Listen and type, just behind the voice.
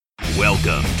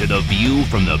Welcome to the View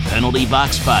from the Penalty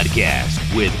Box podcast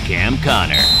with Cam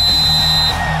Connor.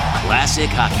 Classic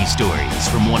hockey stories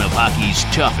from one of hockey's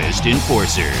toughest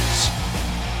enforcers.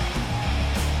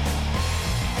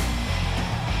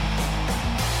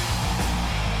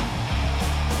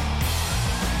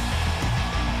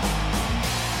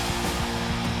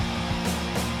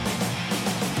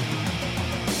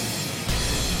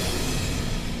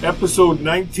 Episode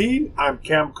 19, I'm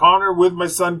Cam Connor with my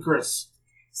son Chris.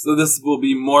 So this will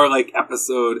be more like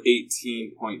episode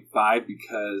 18.5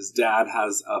 because Dad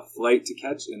has a flight to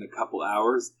catch in a couple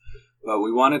hours. But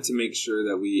we wanted to make sure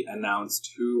that we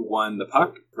announced who won the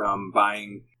puck from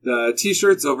buying the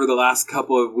t-shirts over the last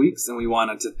couple of weeks. And we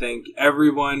wanted to thank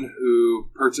everyone who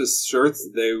purchased shirts.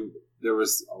 There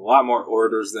was a lot more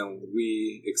orders than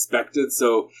we expected.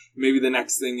 So maybe the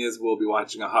next thing is we'll be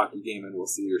watching a hockey game and we'll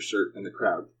see your shirt in the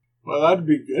crowd. Well, that'd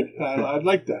be good. I'd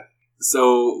like that.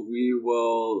 So we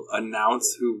will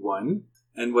announce who won.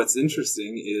 And what's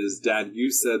interesting is, Dad, you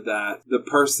said that the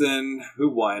person who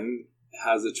won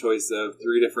has a choice of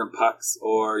 3 different pucks,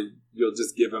 or you'll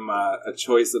just give him a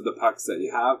choice of the pucks that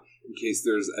you have in case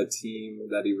there's a team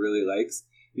that he really likes.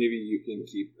 Maybe you can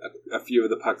keep a few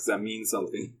of the pucks that mean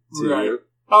something to you.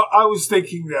 I was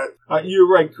thinking that you're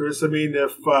right, Chris. I mean,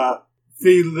 if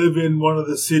they live in one of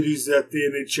the cities at the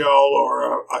NHL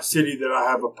or a city that I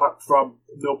have a puck from,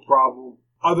 no problem.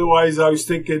 Otherwise, I was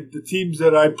thinking the teams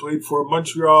that I played for,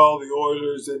 Montreal, the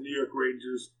Oilers, and New York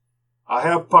Rangers, I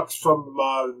have pucks from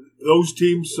those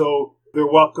teams, so they're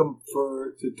welcome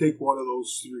to take one of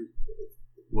those 3.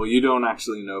 Well, you don't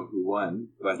actually know who won,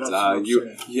 but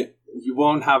you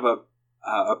won't have a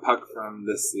puck from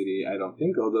this city, I don't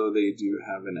think, although they do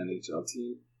have an NHL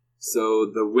team. So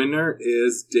the winner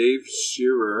is Dave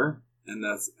Shearer, and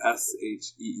that's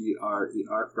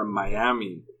Sheerer from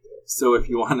Miami. So if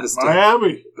you want us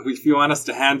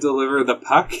to hand deliver the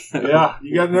puck, yeah,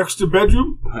 you got an extra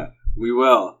bedroom? We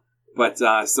will. But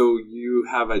so you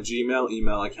have a Gmail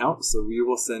email account, so we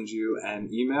will send you an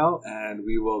email and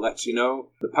we will let you know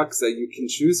the pucks that you can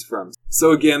choose from.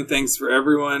 So again, thanks for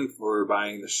everyone for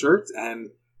buying the shirt,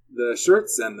 and the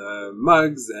shirts and the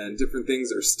mugs and different things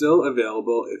are still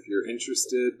available if you're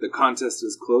interested. The contest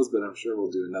is closed, but I'm sure we'll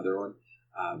do another one.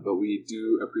 But we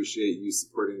do appreciate you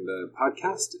supporting the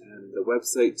podcast, and the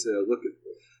website to look at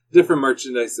different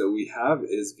merchandise that we have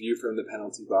is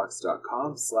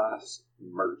viewfromthepenaltybox.com/merch,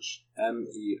 MERCH.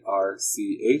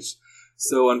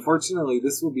 So unfortunately,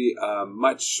 this will be a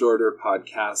much shorter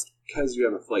podcast because you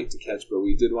have a flight to catch, but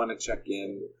we did want to check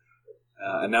in,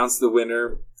 announce the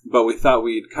winner, but we thought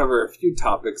we'd cover a few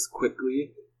topics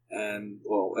quickly, and,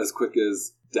 well, as quick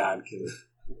as Dad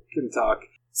can talk.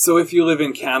 So if you live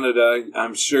in Canada,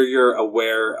 I'm sure you're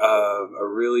aware of a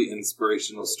really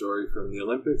inspirational story from the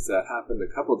Olympics that happened a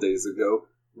couple days ago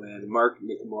when Mark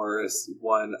McMorris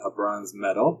won a bronze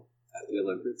medal at the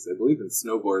Olympics, I believe in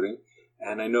snowboarding.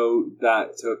 And I know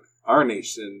that took our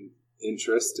nation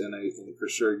interest, and for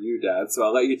sure you, Dad. So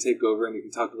I'll let you take over and you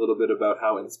can talk a little bit about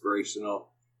how inspirational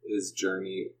his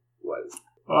journey was.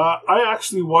 I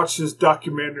actually watched this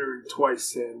documentary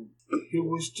twice, and it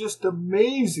was just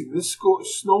amazing. This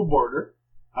snowboarder,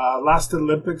 last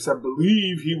Olympics, I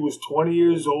believe he was 20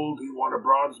 years old. He won a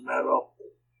bronze medal.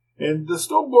 And the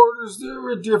snowboarders, they're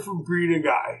a different breed of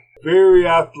guy. Very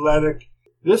athletic.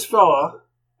 This fella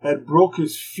had broke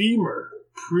his femur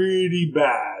pretty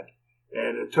bad.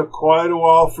 And it took quite a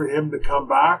while for him to come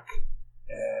back.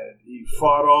 And he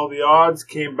fought all the odds,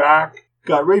 came back,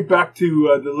 got right back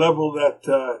to the level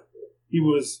that he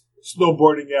was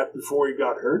snowboarding at before he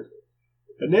got hurt.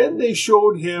 And then they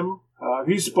showed him,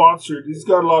 he's got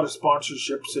a lot of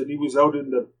sponsorships, and he was up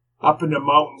in the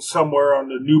mountains somewhere on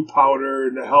the New Powder,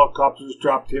 and the helicopters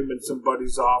dropped him and some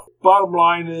buddies off. Bottom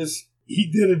line is, he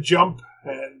did a jump,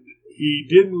 and he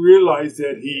didn't realize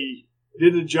that he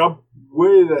did a jump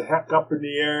way the heck up in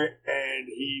the air, and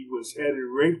he was headed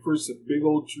right for some big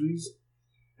old trees,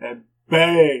 and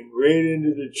bang, right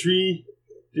into the tree,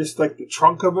 just like the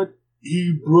trunk of it.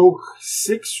 He broke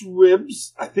 6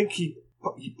 ribs. I think he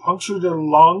punctured a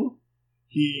lung.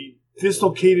 He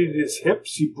dislocated his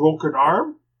hips. He broke an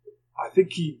arm. I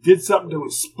think he did something to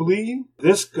his spleen.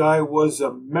 This guy was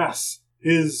a mess.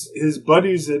 His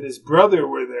buddies and his brother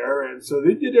were there, and so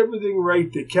they did everything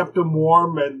right. They kept him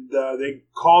warm, and they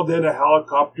called in a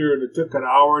helicopter, and it took an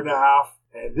hour and a half.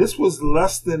 And this was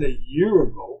less than a year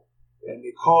ago. And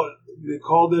they called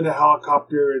in a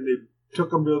helicopter, and they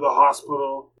took him to the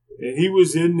hospital. And he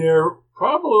was in there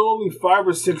probably only 5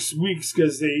 or 6 weeks,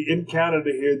 because in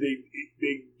Canada here, they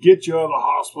get you out of the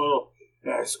hospital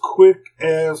as quick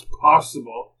as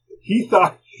possible. He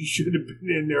thought he should have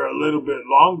been in there a little bit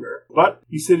longer. But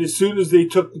he said as soon as they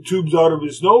took the tubes out of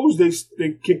his nose, they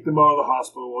kicked him out of the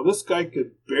hospital. Well, this guy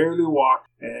could barely walk,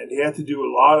 and he had to do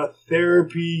a lot of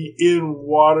therapy in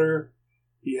water.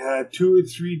 He had 2 or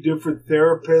 3 different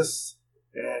therapists,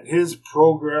 and his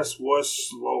progress was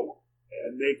slow.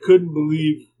 And they couldn't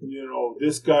believe,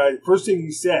 this guy. First thing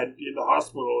he said in the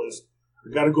hospital is,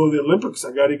 I got to go to the Olympics.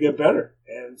 I got to get better.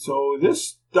 And so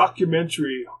this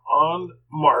documentary on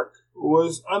Mark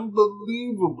was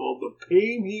unbelievable. The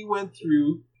pain he went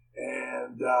through.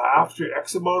 And after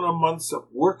X amount of months of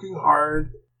working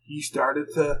hard, he started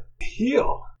to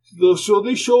heal. So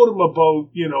they showed him about,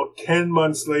 10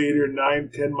 months later,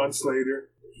 9-10 months later.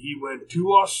 He went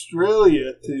to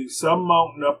Australia to some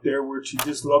mountain up there where he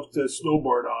just loved to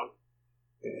snowboard on.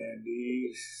 And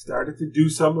he started to do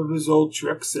some of his old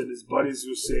tricks, and his buddies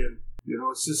were saying,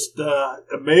 it's just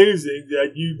amazing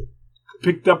that you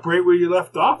picked up right where you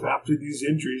left off after these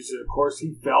injuries. And of course,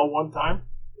 he fell one time,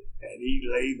 and he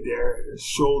laid there. His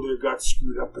shoulder got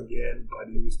screwed up again,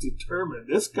 but he was determined.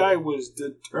 This guy was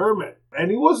determined.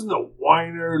 And he wasn't a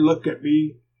whiner, look at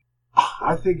me.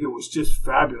 I think it was just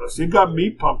fabulous. It got me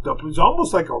pumped up. It was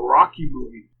almost like a Rocky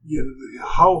movie.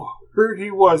 How hurt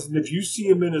he was. And if you see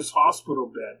him in his hospital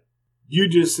bed, you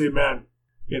just say, man,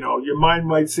 your mind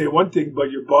might say one thing,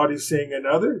 but your body's saying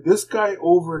another. This guy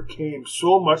overcame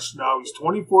so much now. He's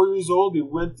 24 years old. He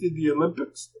went to the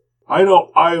Olympics. I know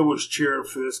I was cheering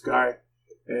for this guy.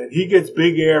 And he gets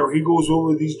big air. He goes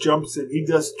over these jumps and he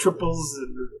does triples.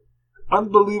 And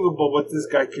unbelievable what this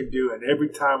guy can do. And every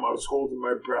time I was holding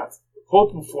my breath,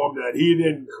 hoping for him that he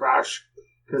didn't crash.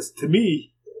 Because to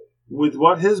me, with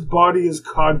what his body has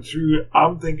gone through,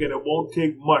 I'm thinking it won't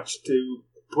take much to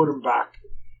put him back.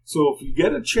 So if you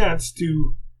get a chance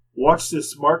to watch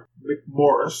this Mark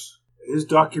McMorris, his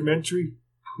documentary,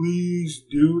 please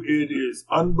do. It is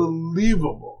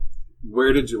unbelievable.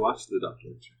 Where did you watch the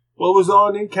documentary? Well, it was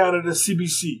on in Canada,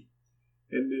 CBC.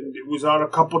 And it was on a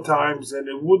couple times, and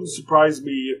it wouldn't surprise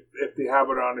me if they have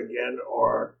it on again,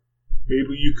 or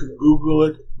maybe you can Google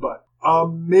it. But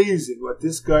amazing what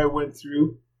this guy went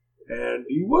through, and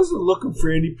he wasn't looking for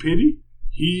any pity.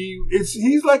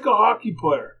 He's like a hockey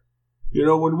player.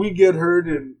 When we get hurt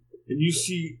and you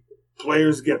see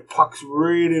players get pucks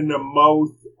right in the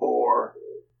mouth or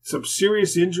some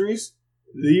serious injuries.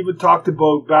 They even talked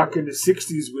about back in the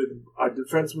 60s with a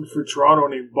defenseman for Toronto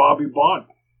named Bobby Bond.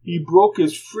 He broke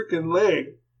his freaking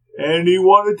leg, and he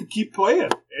wanted to keep playing.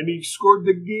 And he scored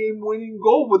the game-winning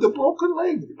goal with a broken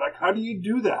leg. Like, how do you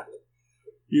do that?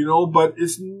 But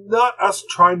it's not us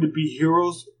trying to be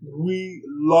heroes. We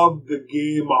love the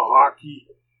game of hockey,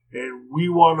 and we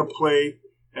want to play.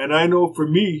 And I know for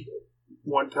me,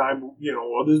 one time,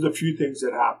 there's a few things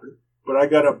that happened. But I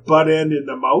got a butt end in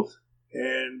the mouth,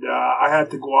 and I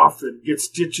had to go off and get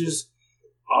stitches.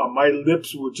 My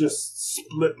lips were just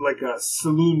split like a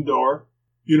saloon door.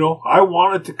 I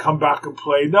wanted to come back and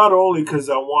play, not only because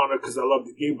I love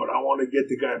the game, but I want to get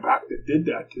the guy back that did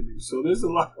that to me. So there's a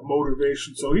lot of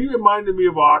motivation. So he reminded me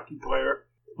of a hockey player.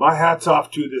 My hat's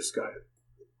off to this guy.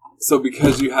 So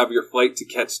because you have your flight to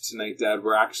catch tonight, Dad,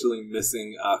 we're actually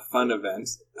missing a fun event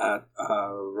at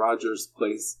Rogers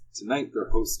Place tonight.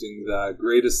 They're hosting the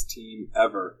greatest team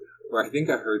ever, where I think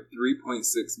I heard 3.6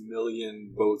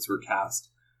 million votes were cast,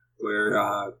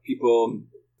 where people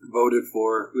voted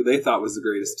for who they thought was the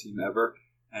greatest team ever,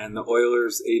 and the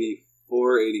Oilers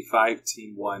 84-85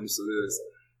 team won. So there's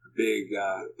a big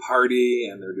party,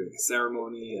 and they're doing a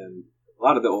ceremony, and a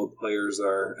lot of the old players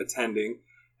are attending.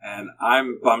 And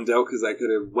I'm bummed out because I could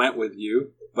have went with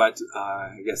you, but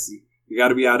I guess you got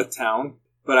to be out of town.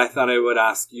 But I thought I would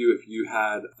ask you if you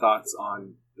had thoughts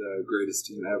on the greatest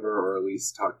team ever, or at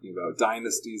least talking about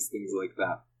dynasties, things like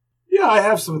that. Yeah, I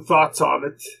have some thoughts on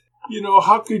it.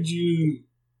 How could you...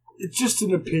 It's just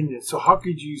an opinion, so how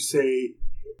could you say,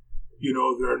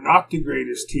 they're not the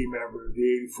greatest team ever,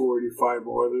 the 84-85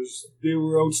 Oilers? They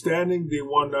were outstanding. They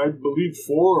won, I believe,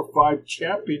 4 or 5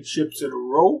 championships in a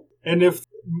row. And if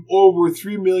over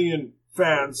 3 million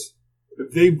fans,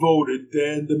 if they voted,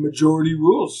 then the majority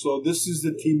rules. So this is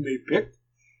the team they picked.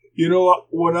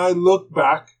 When I look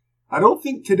back, I don't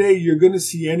think today you're going to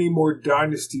see any more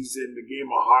dynasties in the game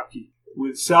of hockey.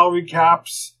 With salary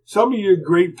caps, some of your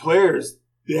great players,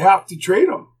 they have to trade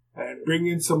them and bring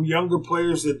in some younger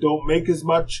players that don't make as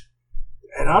much.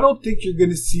 And I don't think you're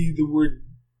going to see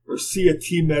see a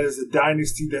team that is a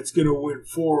dynasty that's going to win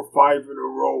 4 or 5 in a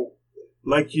row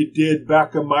like you did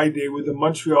back in my day with the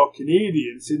Montreal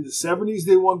Canadiens. In the 70s,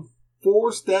 they won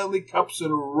 4 Stanley Cups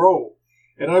in a row.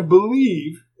 And I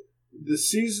believe the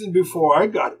season before I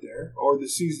got there, or the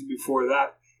season before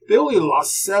that, They only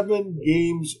lost 7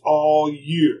 games all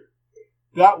year.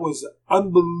 That was an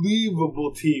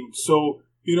unbelievable team. So,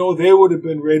 they would have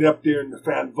been right up there in the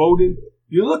fan voting.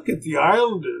 You look at the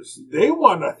Islanders, they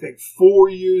won, I think, 4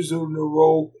 years in a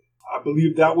row. I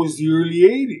believe that was the early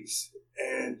 80s.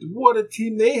 And what a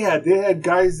team they had. They had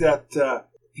guys that,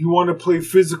 if you want to play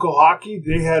physical hockey,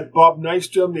 they had Bob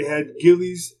Nystrom, they had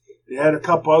Gillies, they had a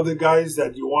couple other guys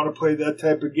that you want to play that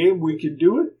type of game, we can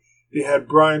do it. They had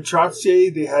Brian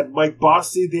Trottier, they had Mike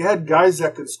Bossy, they had guys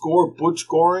that could score, Butch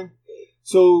Goring.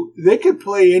 So they could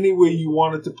play any way you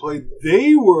wanted to play.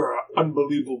 They were an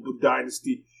unbelievable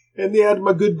dynasty. And they had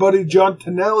my good buddy John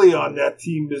Tonelli on that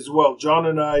team as well. John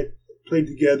and I played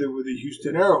together with the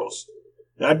Houston Aeros.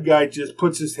 That guy just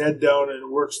puts his head down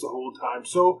and works the whole time.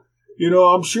 So,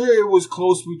 I'm sure it was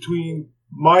close between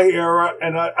my era,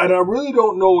 and I really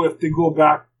don't know if they go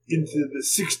back into the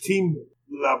 16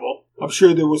 level. I'm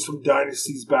sure there was some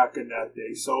dynasties back in that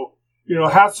day. So,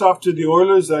 hats off to the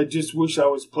Oilers. I just wish I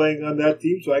was playing on that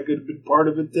team so I could have been part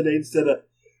of it today instead of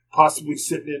possibly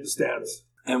sitting in the stands.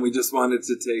 And we just wanted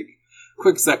to take a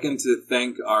quick second to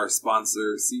thank our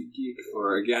sponsor, SeatGeek,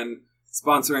 for, again,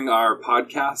 sponsoring our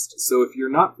podcast. So if you're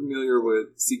not familiar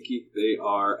with SeatGeek, they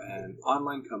are an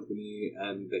online company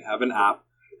and they have an app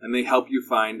and they help you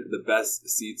find the best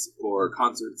seats for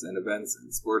concerts and events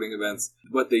and sporting events.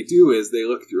 What they do is they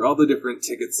look through all the different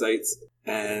ticket sites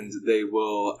and they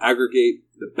will aggregate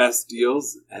the best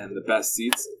deals and the best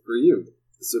seats for you.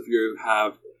 So if you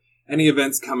have any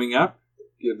events coming up,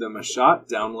 give them a shot,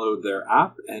 download their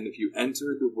app, and if you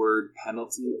enter the word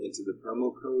penalty into the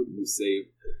promo code, you save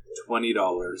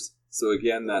 $20. So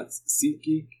again, that's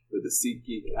SeatGeek with the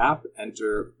SeatGeek app.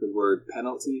 Enter the word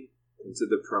penalty into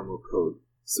the promo code.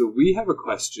 So we have a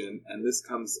question, and this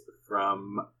comes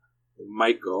from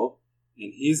Michael,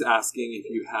 and he's asking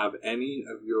if you have any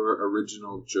of your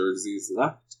original jerseys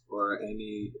left or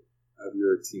any of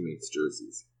your teammates'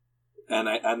 jerseys.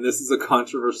 And this is a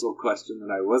controversial question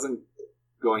that I wasn't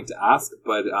going to ask,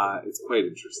 but it's quite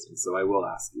interesting, so I will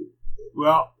ask you.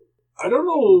 Well, I don't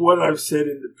know what I've said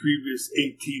in the previous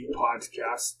 18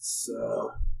 podcasts.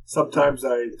 Sometimes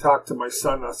I talk to my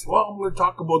son, I say, well, I'm going to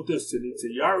talk about this, and he'd say,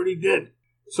 you already did.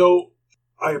 So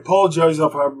I apologize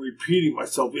if I'm repeating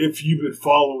myself. If you've been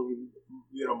following,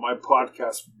 my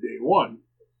podcast from day one,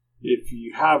 if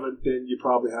you haven't, then you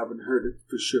probably haven't heard it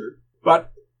for sure.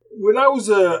 But when I was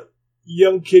a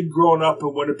young kid growing up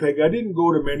in Winnipeg, I didn't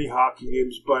go to many hockey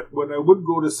games, but when I would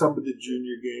go to some of the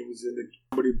junior games and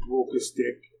somebody broke a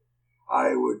stick,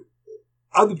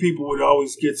 other people would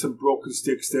always get some broken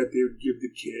sticks that they would give the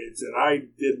kids, and I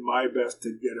did my best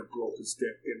to get a broken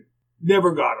stick and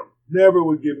never got them. Never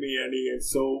would give me any. And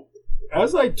so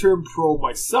as I turned pro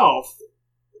myself,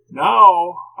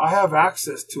 now I have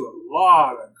access to a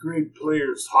lot of great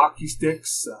players' hockey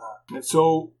sticks. And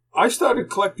so I started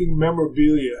collecting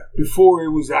memorabilia before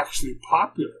it was actually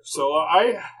popular. So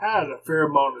I had a fair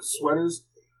amount of sweaters.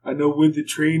 I know with the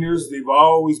trainers, they've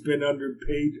always been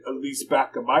underpaid, at least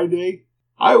back in my day.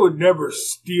 I would never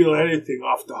steal anything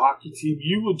off the hockey team.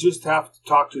 You would just have to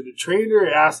talk to the trainer,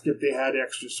 ask if they had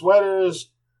extra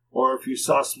sweaters, or if you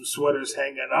saw some sweaters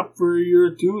hanging up for a year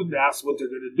or two and ask what they're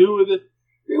going to do with it.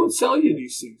 They would sell you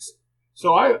these things.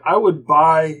 So I would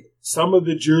buy some of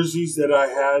the jerseys that I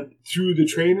had through the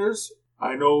trainers.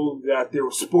 I know that there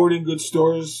were sporting goods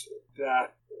stores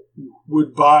that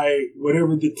would buy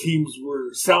whatever the teams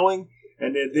were selling,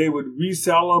 and then they would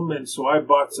resell them. And so I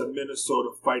bought some Minnesota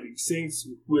Fighting Saints,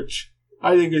 which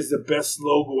I think is the best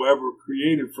logo ever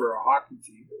created for a hockey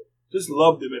team. Just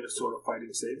love the Minnesota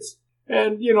Fighting Saints.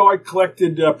 And, I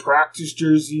collected practice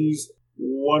jerseys.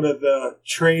 One of the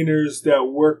trainers that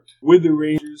worked with the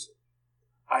Rangers,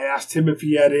 I asked him if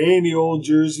he had any old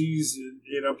jerseys,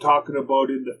 and I'm talking about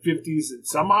in the 50s, and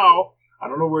somehow, I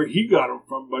don't know where he got them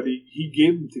from, but he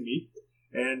gave them to me.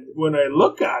 And when I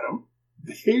look at them,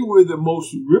 they were the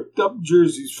most ripped up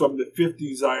jerseys from the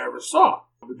 50s I ever saw.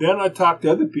 But then I talked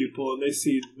to other people, and they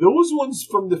say those ones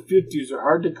from the 50s are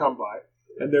hard to come by.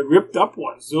 And the ripped up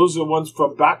ones, those are ones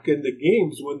from back in the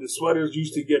games when the sweaters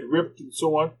used to get ripped and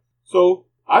so on. So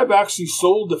I've actually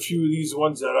sold a few of these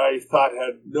ones that I thought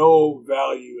had no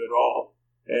value at all.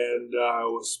 And I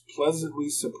was pleasantly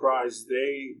surprised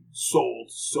they sold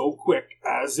so quick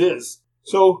as is.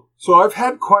 So I've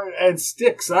had and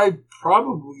sticks. I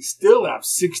probably still have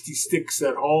 60 sticks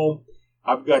at home.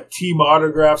 I've got team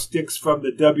autograph sticks from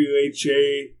the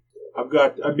WHA.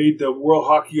 I made the World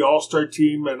Hockey All-Star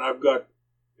team, and I've got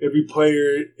every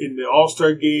player in the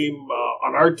All-Star game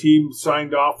on our team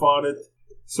signed off on it.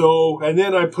 So, and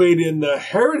then I played in the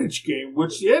Heritage game,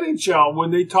 which the NHL,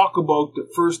 when they talk about the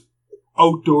first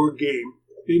outdoor game,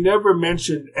 they never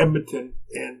mentioned Edmonton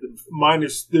and the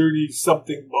minus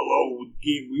 30-something below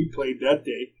game we played that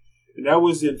day. And that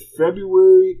was in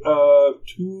February of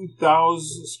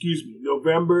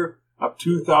November of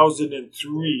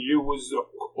 2003. It was the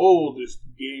coldest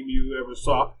game you ever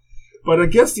saw. But I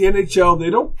guess the NHL, they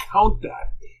don't count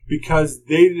that because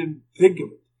they didn't think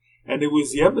of it. And it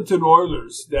was the Edmonton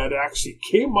Oilers that actually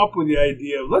came up with the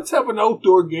idea of let's have an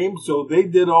outdoor game. So they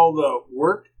did all the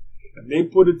work and they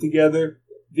put it together.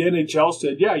 The NHL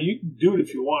said, yeah, you can do it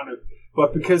if you want to.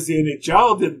 But because the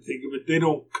NHL didn't think of it, they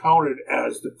don't count it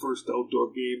as the first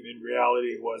outdoor game. In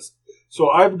reality, it was. So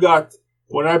I've got,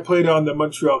 when I played on the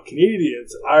Montreal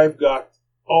Canadiens, I've got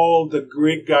all the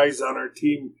great guys on our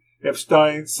team have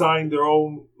signed their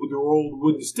old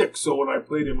wooden sticks. So when I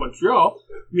played in Montreal,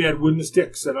 we had wooden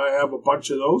sticks, and I have a bunch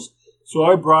of those. So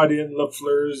I brought in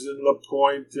Lafleurs and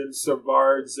Lapointe and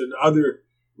Savards and other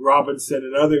Robinson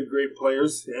and other great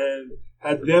players and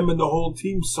had them and the whole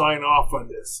team sign off on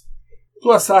this.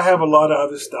 Plus, I have a lot of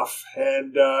other stuff.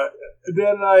 And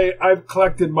then I've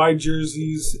collected my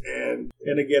jerseys, and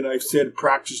again, I've said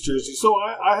practice jerseys. So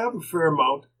I have a fair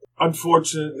amount.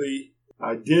 Unfortunately,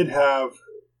 I did have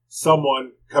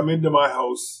someone come into my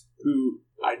house who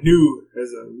I knew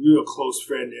as a real close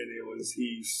friend, and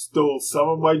he stole some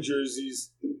of my jerseys,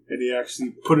 and he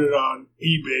actually put it on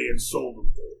eBay and sold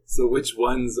them. So which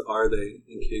ones are they,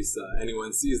 in case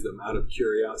anyone sees them, out of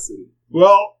curiosity?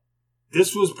 Well,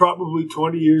 this was probably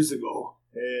 20 years ago,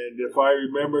 and if I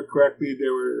remember correctly,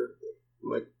 there were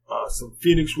like some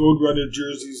Phoenix Roadrunner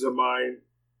jerseys of mine,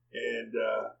 and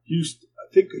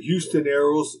Houston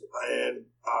Aeros, and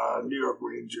New York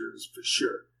Rangers for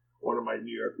sure. One of my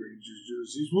New York Rangers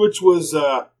jerseys, which was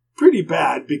pretty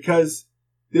bad because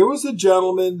there was a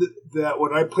gentleman that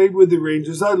when I played with the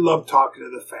Rangers, I loved talking to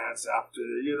the fans after,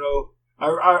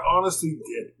 I honestly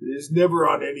did. It's never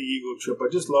on any Eagle trip. I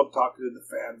just love talking to the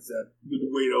fans that would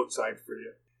wait outside for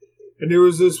you. And there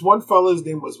was this one fellow, his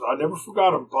name was, I never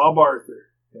forgot him, Bob Arthur.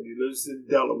 And he lives in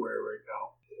Delaware right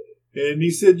now. And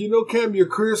he said, Cam, your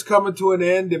career's coming to an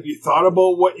end. Have you thought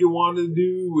about what you want to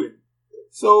do? And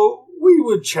so we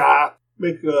would chat,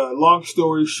 make a long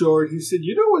story short. He said,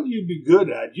 you know what you'd be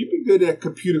good at? You'd be good at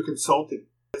computer consulting.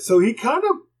 So he kind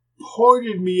of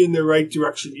pointed me in the right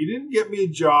direction. He didn't get me a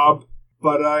job,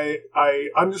 but I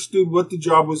understood what the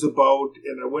job was about,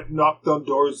 and I went and knocked on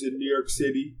doors in New York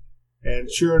City. And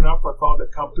sure enough, I found a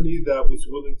company that was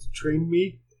willing to train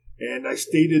me, and I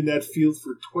stayed in that field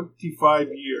for 25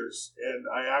 years, and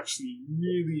I actually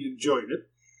really enjoyed it.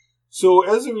 So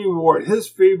as a reward, his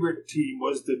favorite team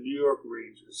was the New York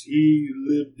Rangers. He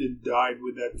lived and died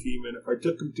with that team, and if I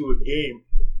took him to a game,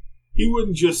 he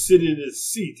wouldn't just sit in his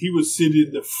seat. He would sit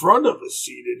in the front of the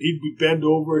seat, and he'd be bent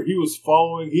over. He was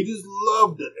following. He just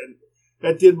loved it, and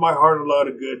that did my heart a lot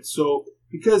of good. So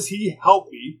because he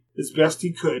helped me as best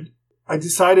he could, I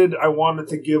decided I wanted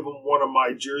to give him one of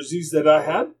my jerseys that I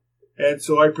had, and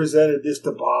so I presented this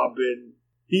to Bob, and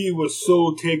he was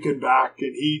so taken back,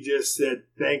 and he just said,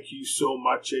 thank you so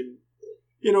much. And,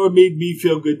 it made me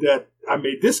feel good that I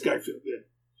made this guy feel good.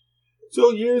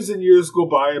 So years and years go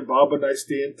by, and Bob and I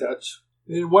stay in touch.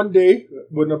 And one day,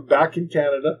 when I'm back in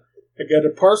Canada, I get a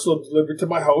parcel delivered to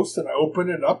my house, and I open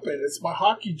it up, and it's my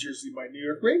hockey jersey, my New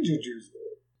York Ranger jersey.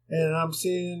 And I'm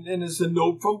saying, and it's a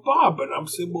note from Bob, and I'm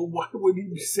saying, well, why would he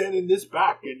be sending this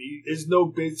back? And his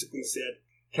note basically said,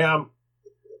 Cam,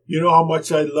 you know how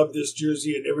much I love this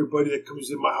jersey, and everybody that comes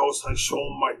in my house, I show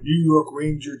them my New York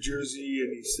Ranger jersey,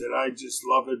 and he said, I just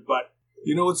love it, but,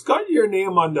 it's got your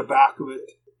name on the back of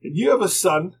it, and you have a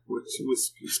son, which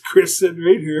was Chris said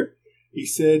right here. He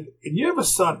said, and you have a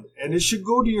son, and it should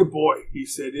go to your boy. He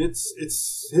said,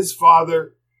 it's his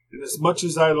father, and as much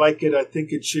as I like it, I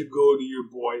think it should go to your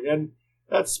boy. And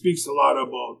that speaks a lot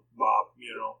about Bob,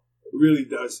 it really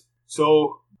does.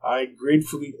 So I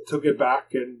gratefully took it back,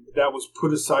 and that was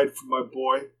put aside for my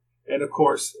boy. And of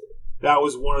course, that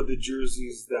was one of the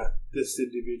jerseys that this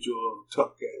individual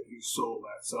took, and he sold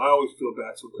that. So I always feel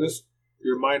bad. So Chris,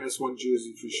 you're minus one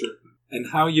jersey for sure.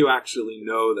 And how you actually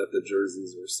know that the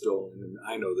jerseys were stolen, and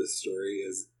I know this story,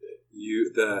 is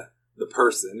the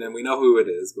person, and we know who it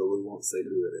is, but we won't say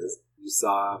who it is, you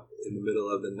saw in the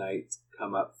middle of the night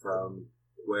come up from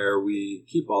where we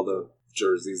keep all the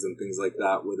jerseys and things like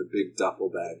that with a big duffel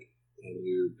bag, and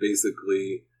you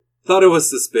basically thought it was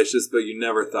suspicious, but you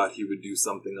never thought he would do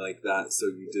something like that, so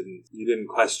you didn't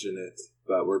question it,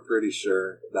 but we're pretty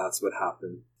sure that's what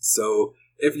happened. So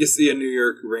if you see a New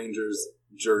York Rangers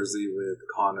jersey with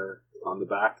Connor on the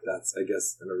back, that's, I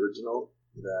guess, an original,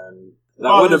 then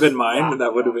that would have been mine, and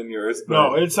that would have been yours. But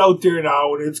no, it's out there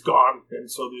now, and it's gone, and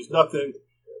so there's nothing.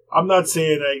 I'm not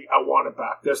saying I want it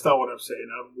back. That's not what I'm saying.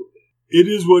 It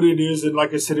is what it is, and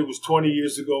like I said, it was 20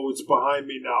 years ago. It's behind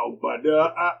me now, but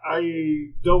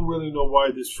I don't really know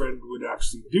why this friend would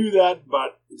actually do that,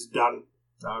 but it's done.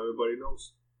 Now everybody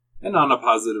knows. And on a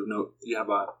positive note, you have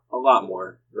a lot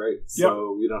more, right?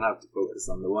 So we don't have to focus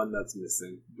on the one that's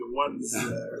missing. The ones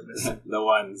that are missing. The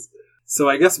ones. So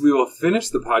I guess we will finish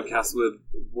the podcast with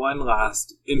one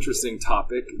last interesting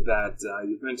topic that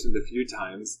you've mentioned a few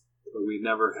times, but we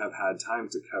never have had time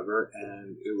to cover,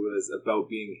 and it was about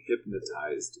being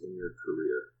hypnotized in your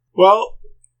career. Well,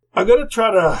 I'm going to try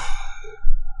to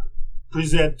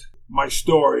present my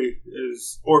story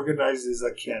as organized as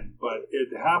I can, but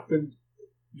it happened,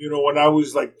 when I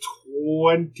was like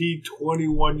 20,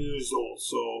 21 years old.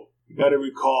 So you got to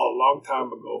recall a long time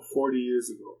ago, 40 years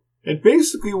ago. And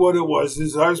basically what it was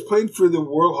is I was playing for the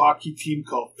World Hockey team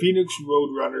called Phoenix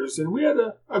Roadrunners, and we had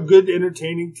a good,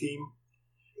 entertaining team.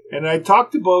 And I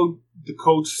talked about the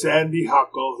coach, Sandy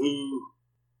Huckle, who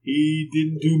he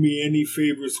didn't do me any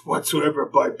favors whatsoever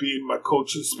by being my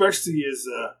coach, especially as,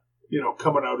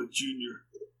 coming out of junior.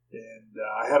 And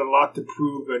I had a lot to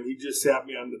prove, and he just sat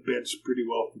me on the bench pretty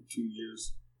well for 2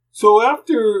 years. So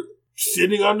after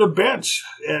sitting on the bench,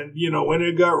 and, when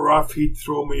it got rough, he'd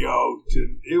throw me out.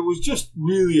 And it was just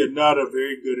really not a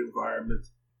very good environment.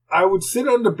 I would sit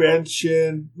on the bench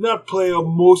and not play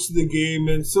most of the game,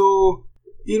 and so...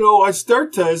 I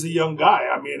start to, as a young guy,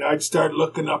 I'd start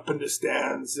looking up in the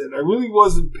stands, and I really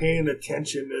wasn't paying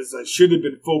attention as I should have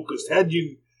been focused. Had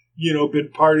you, been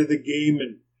part of the game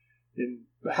and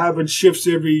having shifts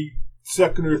every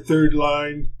second or third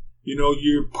line,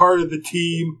 you're part of the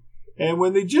team. And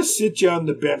when they just sit you on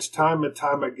the bench time and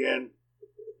time again,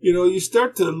 you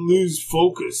start to lose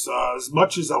focus. As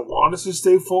much as I wanted to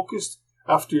stay focused,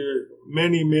 after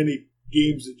many, many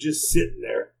games of just sitting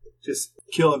there, just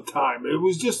killing time. It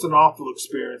was just an awful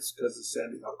experience because of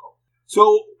Sandy Huckle.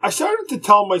 So I started to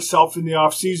tell myself in the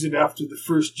off season after the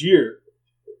first year,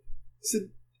 I said,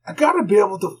 I got to be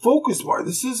able to focus more.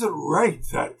 This isn't right.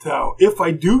 That if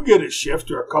I do get a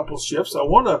shift or a couple shifts, I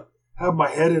want to have my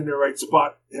head in the right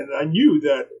spot. And I knew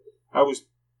that I was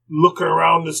looking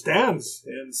around the stands.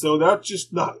 And so that's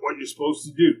just not what you're supposed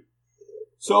to do.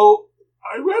 So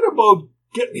I read about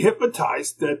getting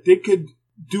hypnotized, that they could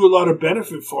do a lot of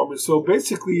benefit for me. So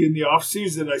basically in the off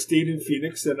season, I stayed in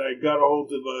Phoenix and I got a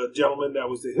hold of a gentleman that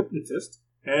was the hypnotist.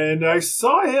 And I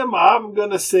saw him, I'm going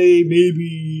to say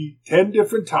maybe 10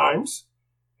 different times.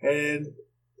 And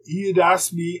he had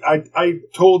asked me, I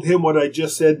told him what I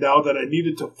just said now, that I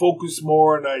needed to focus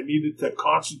more and I needed to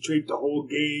concentrate the whole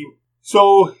game.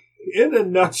 So in a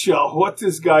nutshell, what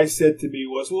this guy said to me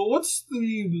was, well, what's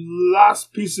the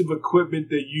last piece of equipment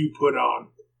that you put on?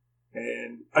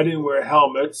 And I didn't wear a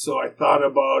helmet, so I thought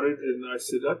about it, and I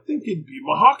said, I think it'd be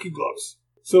my hockey gloves.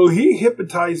 So he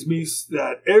hypnotized me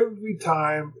that every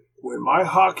time when my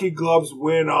hockey gloves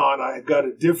went on, I got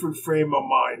a different frame of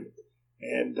mind.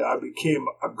 And I became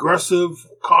aggressive,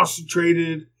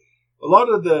 concentrated, a lot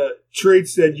of the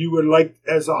traits that you would like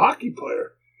as a hockey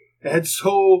player. And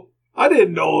so I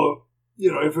didn't know,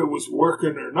 if it was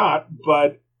working or not,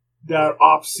 but that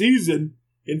off season,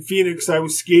 in Phoenix, I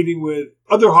was skating with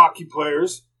other hockey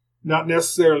players, not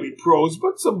necessarily pros,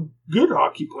 but some good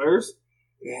hockey players.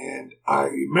 And I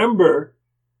remember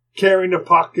carrying the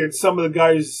puck, and some of the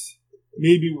guys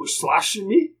maybe were slashing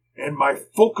me, and my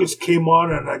focus came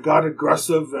on, and I got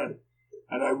aggressive, and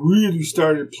I really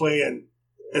started playing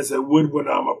as I would when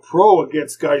I'm a pro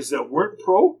against guys that weren't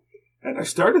pro. And I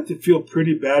started to feel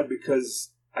pretty bad because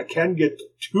I can get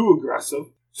too aggressive.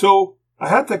 So I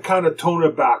had to kind of tone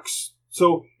it back.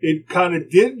 So it kind of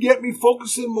did get me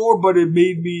focusing more, but it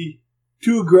made me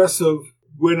too aggressive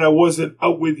when I wasn't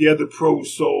out with the other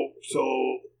pros. So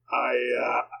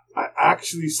I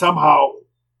actually somehow,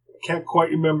 I can't quite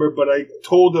remember, but I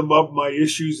told him of my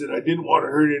issues and I didn't want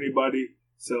to hurt anybody.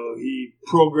 So he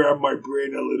programmed my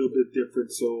brain a little bit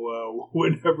different. So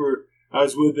whenever I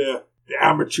was with the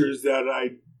amateurs, that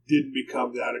I didn't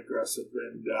become that aggressive.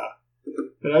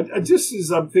 And I just,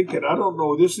 as I'm thinking, I don't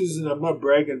know, I'm not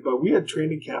bragging, but we had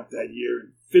training camp that year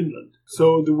in Finland.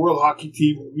 So the World Hockey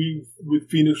team, we, with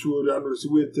Phoenix Roadrunners,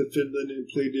 went to Finland and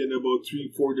played in about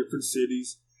 3-4 different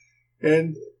cities.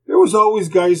 And there was always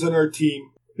guys on our team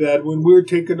that when we were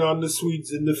taking on the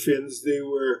Swedes and the Finns, they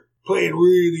were playing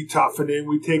really tough. And then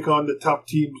we take on the tough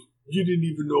teams. You didn't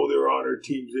even know they were on our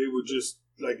teams. They were just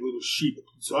like little sheep.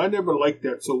 So I never liked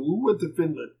that. So we went to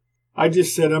Finland. I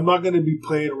just said, I'm not going to be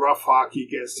playing rough hockey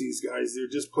against these guys. They're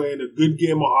just playing a good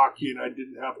game of hockey, and I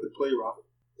didn't have to play rough.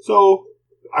 So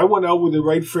I went out with the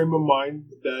right frame of mind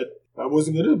that I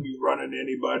wasn't going to be running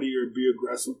anybody or be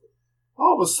aggressive.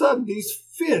 all of a sudden, these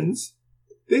Finns,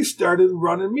 they started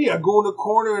running me. I go in the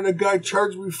corner and a guy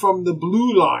charged me from the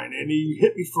blue line and he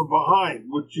hit me from behind,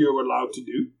 which you're allowed to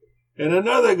do. And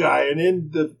another guy, and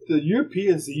then the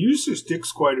Europeans, they use their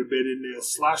sticks quite a bit and they'll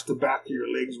slash the back of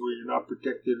your legs where you're not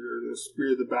protected, or they'll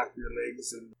spear the back of your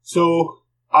legs. And so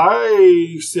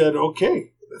I said,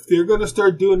 okay, if they're going to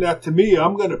start doing that to me,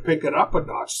 I'm going to pick it up a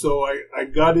notch. So I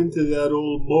got into that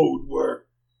old mode where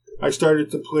I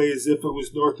started to play as if it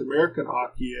was North American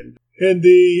hockey. And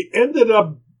they ended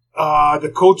up,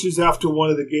 the coaches after one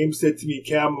of the games said to me,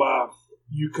 Cam,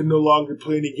 you can no longer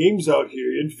play any games out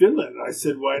here in Finland. And I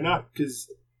said, why not?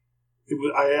 Because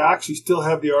I actually still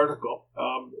have the article.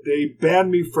 They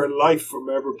banned me for life from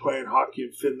ever playing hockey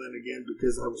in Finland again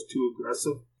because I was too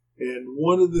aggressive. And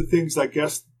one of the things, I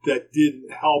guess, that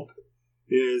didn't help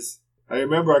is I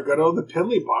remember I got out of the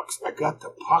penalty box, I got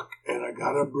the puck, and I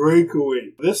got a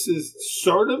breakaway. This is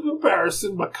sort of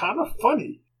embarrassing, but kind of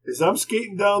funny. As I'm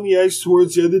skating down the ice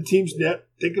towards the other team's net,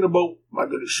 thinking about, am I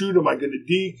going to shoot, am I going to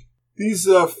deke? These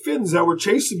Finns that were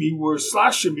chasing me were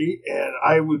slashing me, and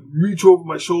I would reach over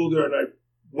my shoulder and I'd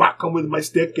whack them with my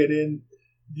stick, and then,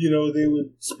 they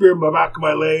would spear my back of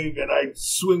my leg, and I'd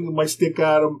swing my stick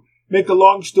at them. Make a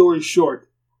long story short,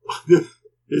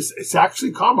 it's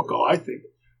actually comical, I think.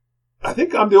 I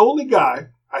think I'm the only guy.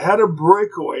 I had a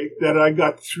breakaway that I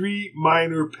got 3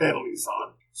 minor penalties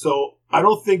on. So I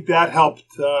don't think that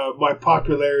helped my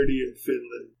popularity in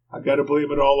Finland. I got to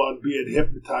blame it all on being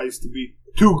hypnotized to be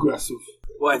too aggressive.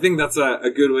 Well, I think that's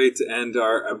a good way to end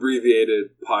our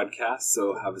abbreviated podcast.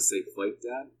 So have a safe flight,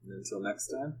 Dad. And until next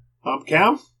time. I'm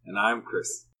Cam. And I'm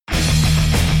Chris.